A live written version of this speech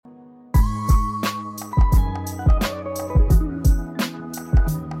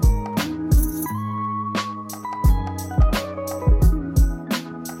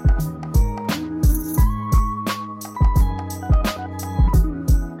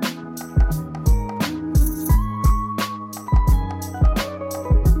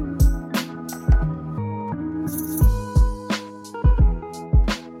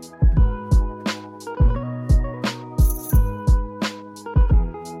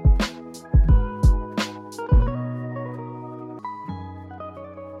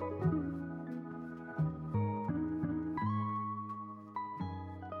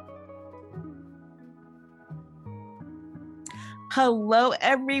Hello,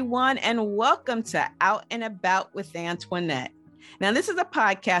 everyone, and welcome to Out and About with Antoinette. Now, this is a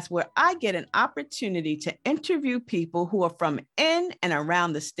podcast where I get an opportunity to interview people who are from in and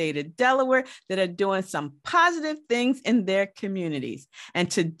around the state of Delaware that are doing some positive things in their communities. And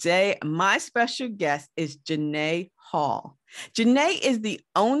today, my special guest is Janae Hall. Janae is the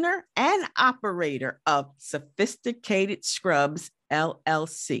owner and operator of Sophisticated Scrubs,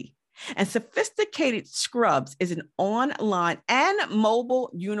 LLC. And Sophisticated Scrubs is an online and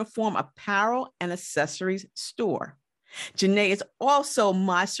mobile uniform apparel and accessories store. Janae is also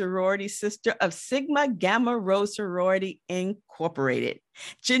my sorority sister of Sigma Gamma Rho Sorority Incorporated.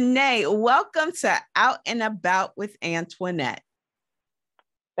 Janae, welcome to Out and About with Antoinette.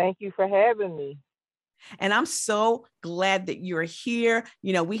 Thank you for having me. And I'm so glad that you're here.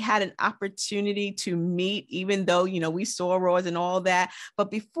 You know, we had an opportunity to meet, even though, we saw Roars and all that.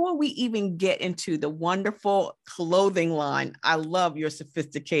 But before we even get into the wonderful clothing line, I love your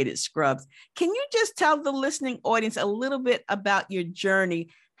Sophisticated Scrubs. Can you just tell the listening audience a little bit about your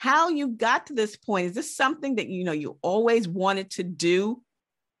journey, how you got to this point? Is this something that, you always wanted to do?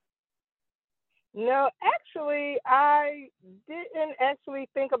 No, actually, I didn't actually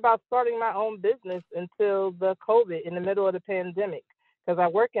think about starting my own business until the COVID in the middle of the pandemic, because I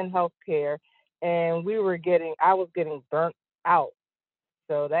work in healthcare and I was getting burnt out.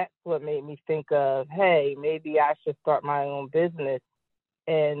 So that's what made me think of, hey, maybe I should start my own business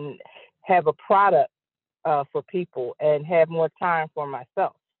and have a product for people and have more time for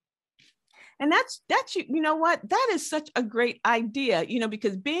myself. And that's you know what, that is such a great idea,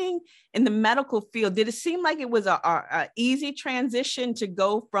 because being in the medical field, did it seem like it was a easy transition to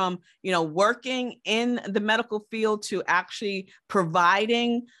go from, working in the medical field to actually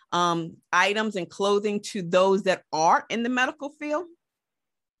providing items and clothing to those that are in the medical field?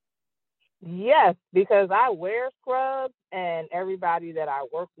 Yes, because I wear scrubs and everybody that I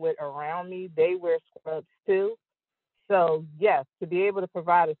work with around me, they wear scrubs too. So yes, to be able to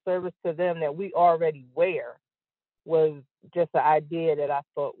provide a service to them that we already wear was just an idea that I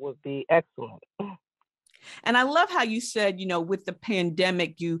thought would be excellent. And I love how you said, with the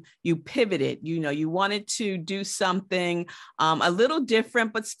pandemic, you pivoted, you wanted to do something a little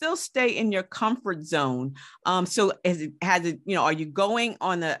different, but still stay in your comfort zone. So are you going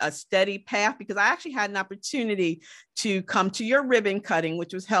on a steady path? Because I actually had an opportunity to come to your ribbon cutting,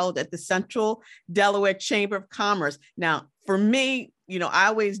 which was held at the Central Delaware Chamber of Commerce. Now, for me, I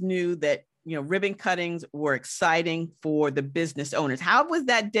always knew that, ribbon cuttings were exciting for the business owners. How was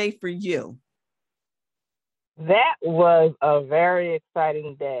that day for you? That was a very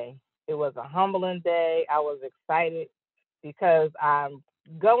exciting day. It was a humbling day. I was excited because I'm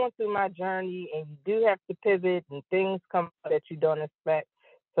going through my journey and you do have to pivot and things come up that you don't expect.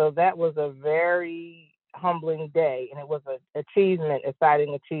 So that was a very humbling day and it was an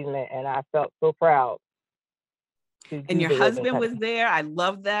exciting achievement. And I felt so proud. And your husband was there. I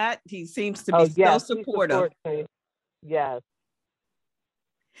love that. He seems to be so supportive. Yes.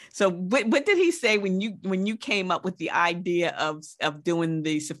 So what did he say when you came up with the idea of doing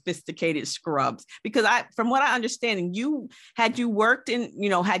the Sophisticated Scrubs? Because from what I understand, had you worked in,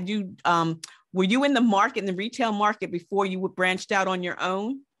 were you in the market, in the retail market before you branched out on your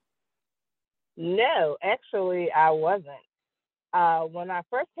own? No, actually I wasn't. When I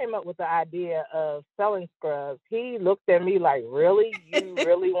first came up with the idea of selling scrubs, he looked at me like, really? You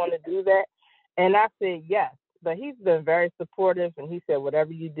really want to do that? And I said, yes. But he's been very supportive, and he said,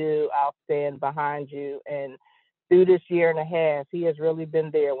 whatever you do, I'll stand behind you. And through this year and a half, he has really been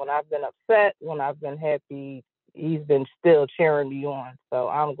there. When I've been upset, when I've been happy, he's been still cheering me on. So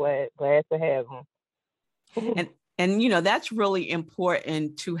I'm glad to have him. And that's really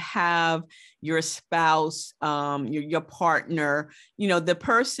important to have your spouse, your partner, the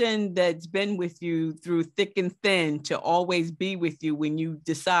person that's been with you through thick and thin, to always be with you when you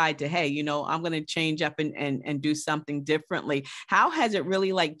decide to, hey, I'm going to change up and do something differently. How has it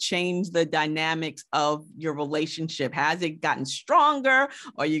really changed the dynamics of your relationship? Has it gotten stronger?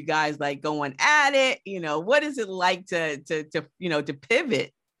 Are you guys going at it? What is it like to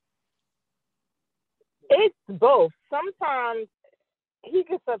pivot? It's both. Sometimes he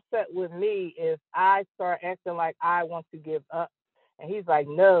gets upset with me if I start acting like I want to give up. And he's like,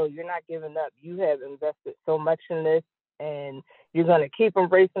 no, you're not giving up. You have invested so much in this and you're going to keep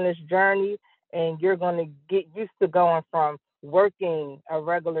embracing this journey and you're going to get used to going from working a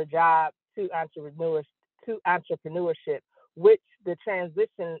regular job to entrepreneurship, which the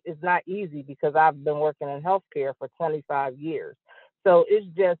transition is not easy because I've been working in healthcare for 25 years. So it's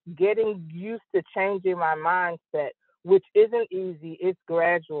just getting used to changing my mindset, which isn't easy. It's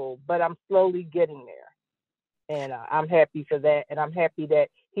gradual, but I'm slowly getting there. And I'm happy for that. And I'm happy that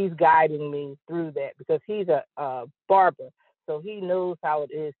he's guiding me through that, because he's a barber. So he knows how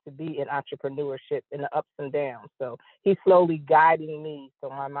it is to be in entrepreneurship and the ups and downs. So he's slowly guiding me so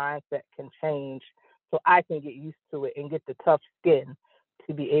my mindset can change, so I can get used to it and get the tough skin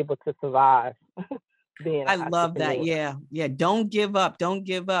to be able to survive. I love that. Yeah. Don't give up.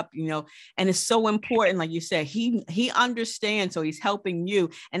 And it's so important. Like you said, he understands. So he's helping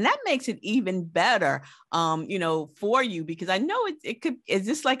you. And that makes it even better, for you, because I know is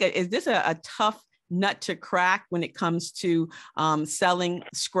this a tough nut to crack when it comes to selling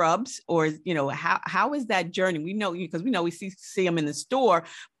scrubs, or how is that journey? We know you because we see them in the store,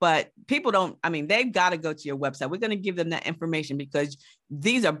 but people don't. I mean, they've got to go to your website. We're going to give them that information because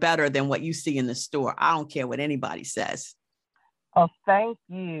these are better than what you see in the store. I don't care what anybody says. Oh, thank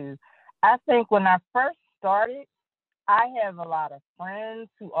you. I think when I first started, I have a lot of friends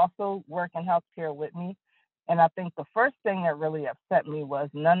who also work in healthcare with me, and I think the first thing that really upset me was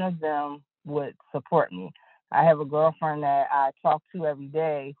none of them would support me. I have a girlfriend that I talk to every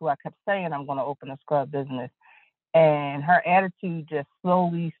day who I kept saying I'm going to open a scrub business, and her attitude just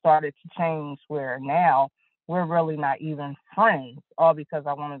slowly started to change, where now we're really not even friends, all because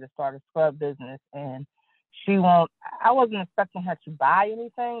I wanted to start a scrub business. And I wasn't expecting her to buy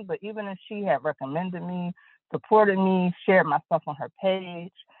anything, but even if she had recommended me, supported me, shared my stuff on her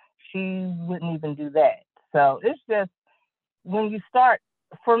page, she wouldn't even do that. So it's just, when you start,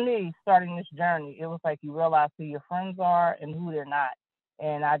 for me, starting this journey, it was like you realize who your friends are and who they're not.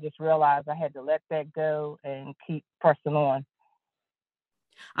 And I just realized I had to let that go and keep pressing on.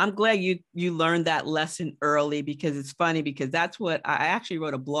 I'm glad you learned that lesson early, because it's funny, because that's what I actually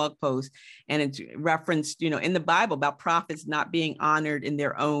wrote a blog post, and it's referenced, in the Bible about prophets not being honored in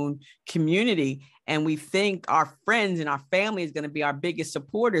their own community. And we think our friends and our family is going to be our biggest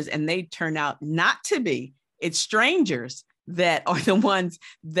supporters, and they turn out not to be. It's strangers that are the ones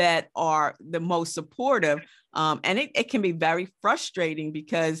that are the most supportive. And it can be very frustrating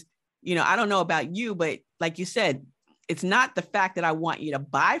because, I don't know about you, but like you said, it's not the fact that I want you to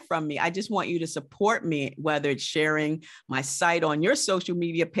buy from me. I just want you to support me, whether it's sharing my site on your social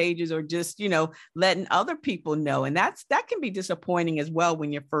media pages or just, letting other people know. And that can be disappointing as well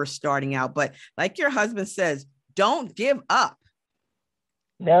when you're first starting out. But like your husband says, don't give up.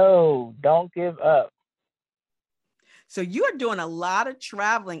 No, don't give up. So you are doing a lot of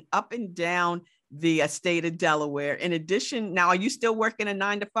traveling up and down the state of Delaware. In addition, now, are you still working a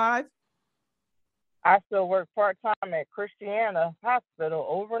 9 to 5? I still work part-time at Christiana Hospital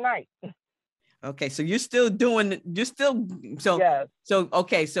overnight. Okay. So yes. So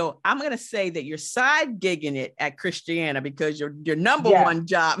I'm going to say that you're side gigging it at Christiana because your number one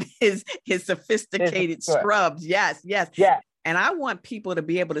job is sophisticated scrubs. Yes. And I want people to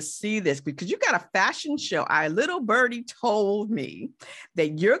be able to see this because you got a fashion show. Little birdie told me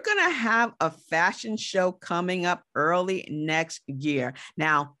that you're going to have a fashion show coming up early next year.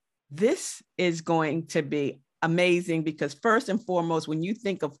 Now, this is going to be amazing because first and foremost, when you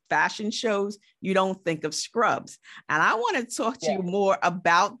think of fashion shows, you don't think of scrubs. And I want to talk to you more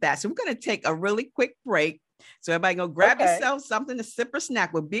about that. So we're going to take a really quick break. So everybody go grab yourself something to sip or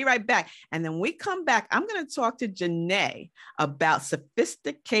snack. We'll be right back. And then when we come back, I'm going to talk to Janae about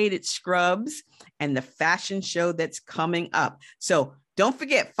sophisticated scrubs and the fashion show that's coming up. So don't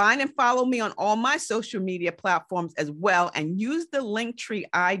forget, find and follow me on all my social media platforms as well, and use the Linktree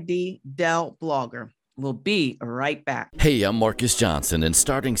ID Del Blogger. We'll be right back. Hey, I'm Marcus Johnson, and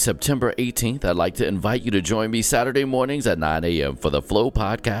starting September 18th, I'd like to invite you to join me Saturday mornings at 9 a.m. for the Flow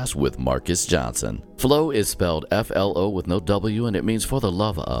Podcast with Marcus Johnson. Flow is spelled F-L-O with no W, and it means for the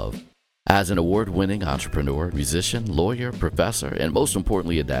love of. As an award-winning entrepreneur, musician, lawyer, professor, and most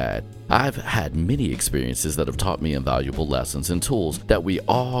importantly, a dad, I've had many experiences that have taught me invaluable lessons and tools that we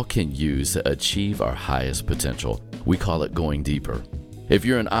all can use to achieve our highest potential. We call it going deeper. If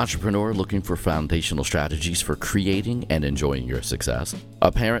you're an entrepreneur looking for foundational strategies for creating and enjoying your success,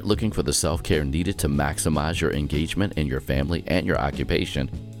 a parent looking for the self-care needed to maximize your engagement in your family and your occupation,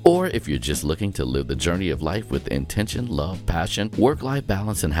 or if you're just looking to live the journey of life with intention, love, passion, work-life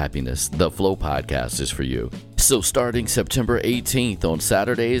balance, and happiness, the Flow Podcast is for you. So starting September 18th on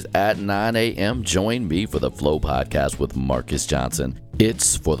Saturdays at 9 a.m., join me for the Flow Podcast with Marcus Johnson.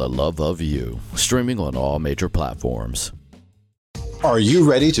 It's for the love of you. Streaming on all major platforms. Are you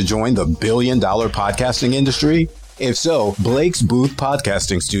ready to join the billion-dollar podcasting industry? If so, Blake's Booth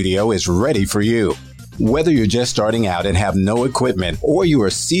Podcasting Studio is ready for you. Whether you're just starting out and have no equipment, or you're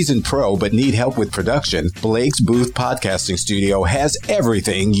a seasoned pro but need help with production, Blake's Booth Podcasting Studio has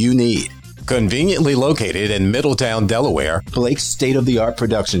everything you need. Conveniently located in Middletown, Delaware, Blake's state-of-the-art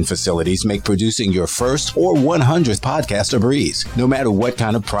production facilities make producing your first or 100th podcast a breeze. No matter what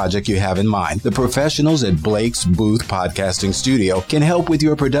kind of project you have in mind, the professionals at Blake's Booth Podcasting Studio can help with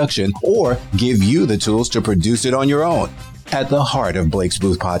your production or give you the tools to produce it on your own. At the heart of Blake's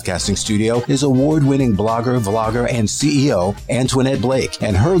Booth Podcasting Studio is award-winning blogger, vlogger, and CEO Antoinette Blake,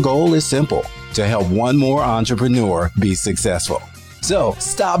 and her goal is simple: to help one more entrepreneur be successful. So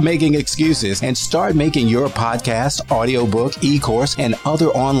stop making excuses and start making your podcast, audiobook, e-course, and other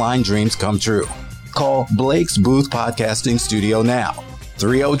online dreams come true. Call Blake's Booth Podcasting Studio now.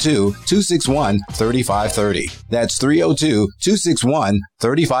 302-261-3530. That's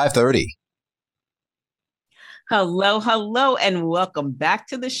 302-261-3530. Hello, and welcome back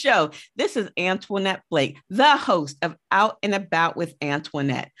to the show. This is Antoinette Blake, the host of Out and About with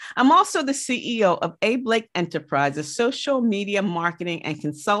Antoinette. I'm also the CEO of A. Blake Enterprises, social media marketing and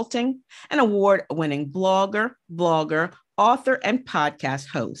consulting, an award-winning blogger, author, and podcast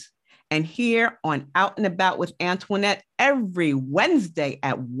host. And here on Out and About with Antoinette, every Wednesday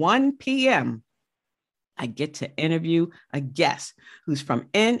at 1 p.m., I get to interview a guest who's from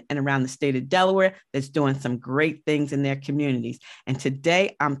in and around the state of Delaware that's doing some great things in their communities. And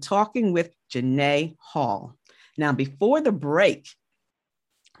today I'm talking with Janae Hall. Now, before the break,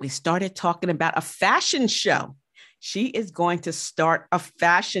 we started talking about a fashion show. She is going to start a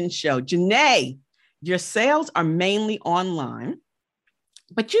fashion show. Janae, your sales are mainly online,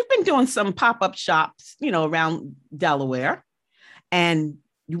 but you've been doing some pop-up shops, around Delaware. And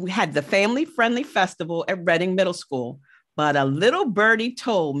you had the family-friendly festival at Reading Middle School, but a little birdie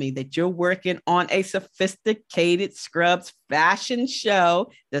told me that you're working on a sophisticated scrubs fashion show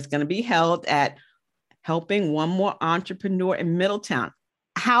that's going to be held at Helping One More Entrepreneur in Middletown.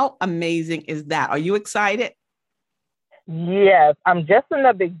 How amazing is that? Are you excited? Yes, I'm just in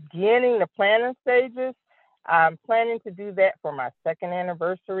the beginning, the planning stages. I'm planning to do that for my second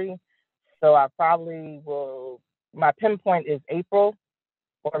anniversary. So I probably will, my pinpoint is April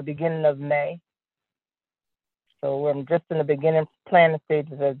or beginning of May. So I'm just in the beginning planning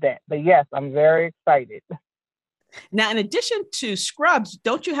stages of that. But yes, I'm very excited. Now, in addition to scrubs,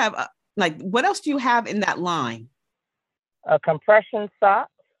 don't you have, what else do you have in that line? A compression socks,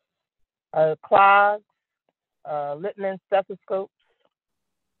 clogs, Littman stethoscopes.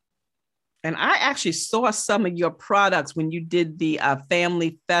 And I actually saw some of your products when you did the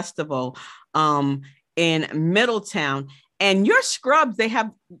family festival in Middletown. And your scrubs, they have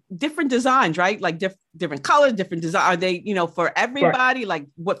different designs, right? Like different colors, different design. Are they, for everybody? Right. Like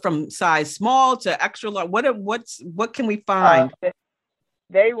what, from size small to extra large? What can we find?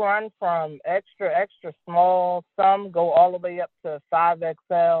 They run from extra small. Some go all the way up to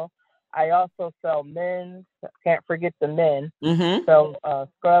 5XL. I also sell men's. Can't forget the men. Mm-hmm. So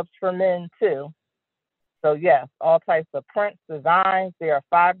scrubs for men too. So yes, all types of prints, designs. There are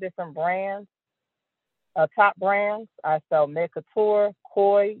 5 different brands. Top brands. I sell May Couture,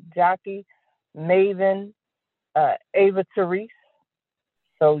 Koi, Jockey, Maven, Ava Therese.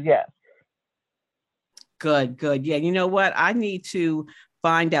 So yes. Good. Yeah. You know what? I need to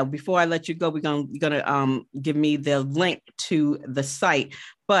find out before I let you go. You're gonna give me the link to the site.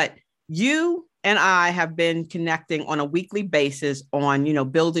 But you and I have been connecting on a weekly basis on,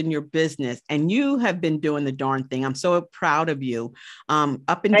 building your business, and you have been doing the darn thing. I'm so proud of you.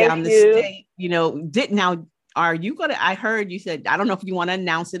 Up and down the state, are you going to, I heard you said, I don't know if you want to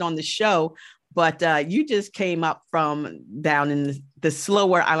announce it on the show, but you just came up from down in the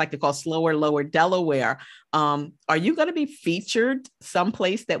slower, I like to call lower Delaware. Are you going to be featured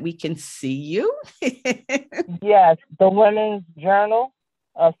someplace that we can see you? Yes, the Women's Journal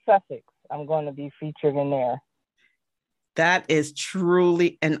of Sussex. I'm going to be featured in there. That is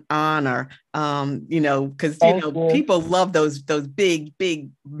truly an honor, because, people love those big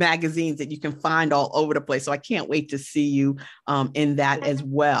magazines that you can find all over the place. So I can't wait to see you in that as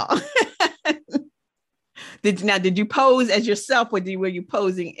well. Did you pose as yourself, or were you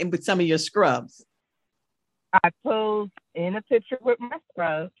posing with some of your scrubs? I posed in a picture with my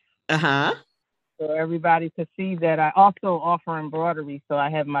scrubs. Uh-huh. So everybody could see that. I also offer embroidery. So I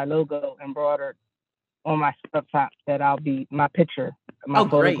have my logo embroidered on my scrub top that I'll be my picture. My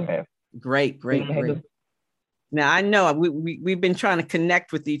photograph. Great. Now I know we've been trying to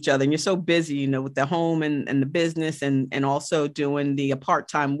connect with each other, and you're so busy, with the home and the business and also doing the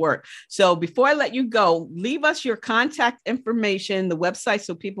part-time work. So before I let you go, leave us your contact information, the website,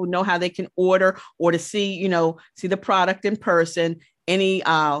 so people know how they can order or to see the product in person, any,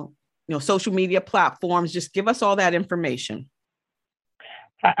 social media platforms. Just give us all that information.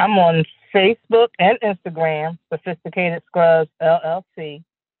 I'm on Facebook and Instagram, Sophisticated Scrubs LLC.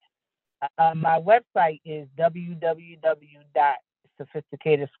 My website is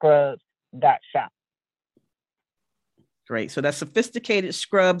www.sophisticatedscrubs.shop. Great. So that's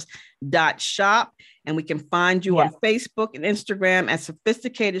sophisticatedscrubs.shop. And we can find you on Facebook and Instagram at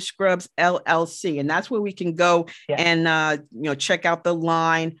Sophisticated Scrubs LLC. And that's where we can go and, check out the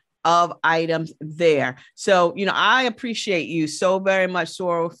line of items there. So, I appreciate you so very much,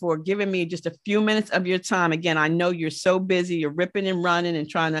 Sorrel, for giving me just a few minutes of your time. Again, I know you're so busy, you're ripping and running and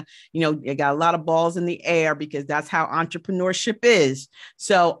trying to, you got a lot of balls in the air because that's how entrepreneurship is.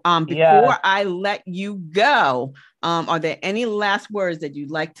 So before I let you go, are there any last words that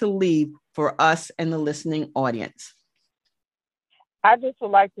you'd like to leave for us and the listening audience? I just would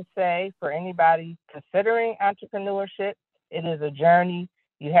like to say, for anybody considering entrepreneurship, it is a journey.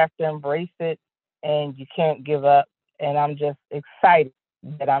 You have to embrace it and you can't give up. And I'm just excited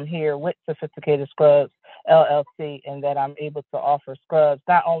that I'm here with Sophisticated Scrubs LLC and that I'm able to offer scrubs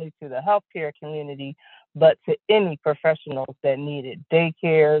not only to the healthcare community, but to any professionals that need it.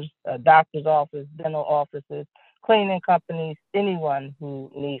 Daycares, a doctor's office, dental offices, cleaning companies, anyone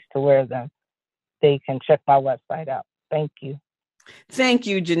who needs to wear them. They can check my website out. Thank you. Thank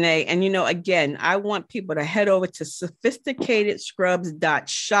you, Janae. And, again, I want people to head over to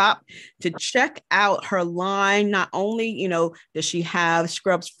sophisticatedscrubs.shop to check out her line. Not only, does she have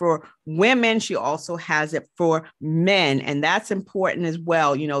scrubs for women, she also has it for men. And that's important as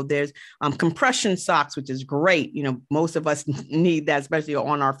well. There's compression socks, which is great. Most of us need that, especially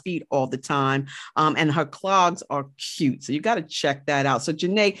on our feet all the time. And her clogs are cute. So you got to check that out. So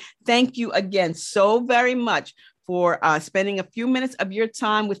Janae, thank you again so very much for spending a few minutes of your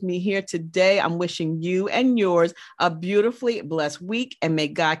time with me here today. I'm wishing you and yours a beautifully blessed week, and may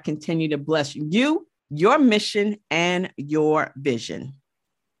God continue to bless you, your mission, and your vision.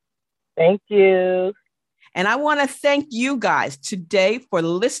 Thank you. And I want to thank you guys today for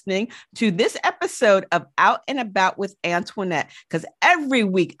listening to this episode of Out and About with Antoinette, because every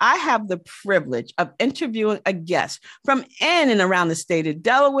week I have the privilege of interviewing a guest from in and around the state of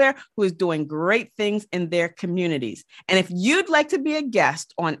Delaware who is doing great things in their communities. And if you'd like to be a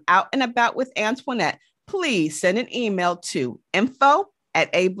guest on Out and About with Antoinette, please send an email to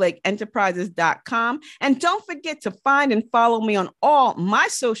info@ablakeenterprises.com. And don't forget to find and follow me on all my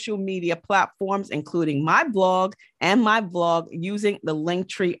social media platforms, including my blog and my vlog using the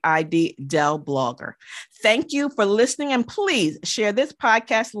Linktree ID Del Blogger. Thank you for listening, and please share this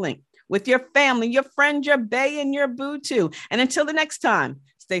podcast link with your family, your friend, your bae, and your boo too. And until the next time,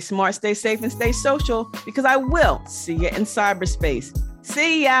 stay smart, stay safe, and stay social, because I will see you in cyberspace.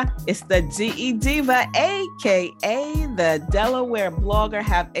 See ya. It's the DE Diva, aka the Delaware Blogger.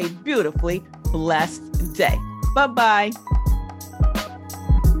 Have a beautifully blessed day. Bye-bye.